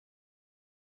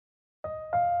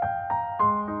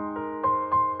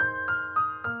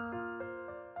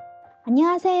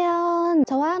안녕하세요.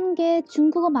 저와 함께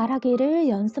중국어 말하기를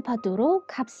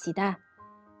연습하도록 합시다.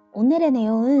 오늘의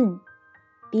내용은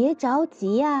别着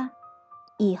急啊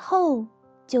以后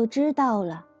就知道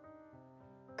了.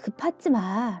 급하지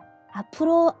마.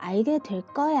 앞으로 알게 될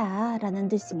거야 라는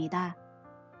뜻입니다.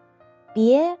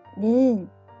 别는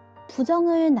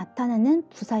부정을 나타내는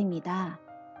부사입니다.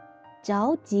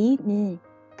 着急는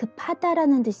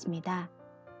급하다라는 뜻입니다.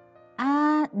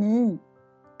 아는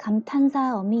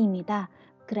감탄사 어미입니다.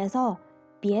 그래서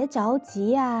别着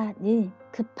急啊는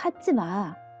급하지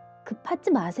마,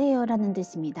 급하지 마세요 라는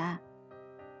뜻입니다.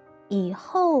 以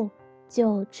后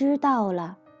就知道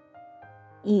了.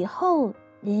 以后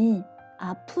는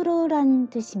앞으로란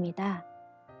뜻입니다.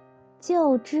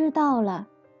 就知道了.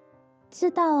 知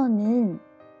道는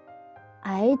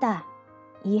알다,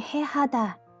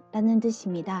 이해하다 라는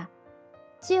뜻입니다.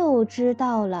 就知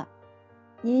道了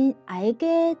는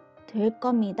알게 될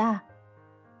겁니다.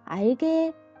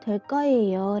 알게 될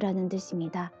거예요 라는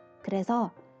뜻입니다.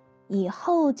 그래서 以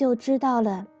后就知道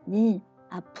了는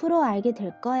앞으로 알게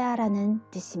될 거야 라는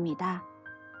뜻입니다.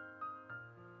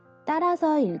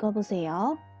 따라서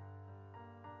읽어보세요.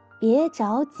 别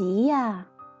着急呀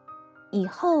以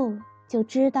后就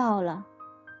知道了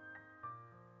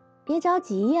别着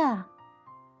急呀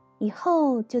以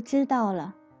后就知道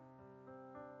了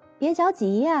别着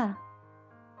急呀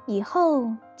以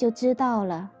后就知道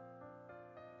了.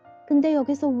 근데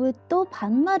여기서 왜 또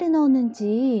반말이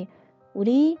나오는지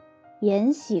우리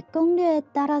延禧攻略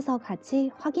따라서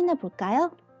같이 확인해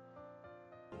볼까요?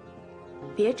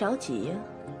 别着急呀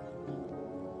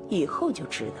以后就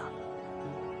知道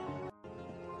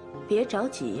别着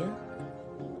急呀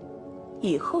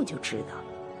以后就知道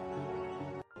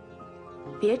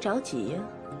别着急呀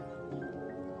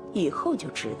以后就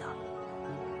知道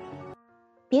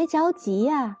别着急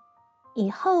呀以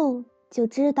后就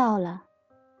知道了.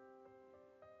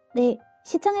 네,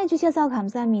 시청해주셔서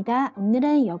감사합니다.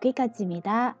 오늘은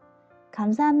여기까지입니다.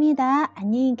 감사합니다.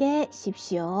 안녕히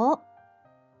계십시오.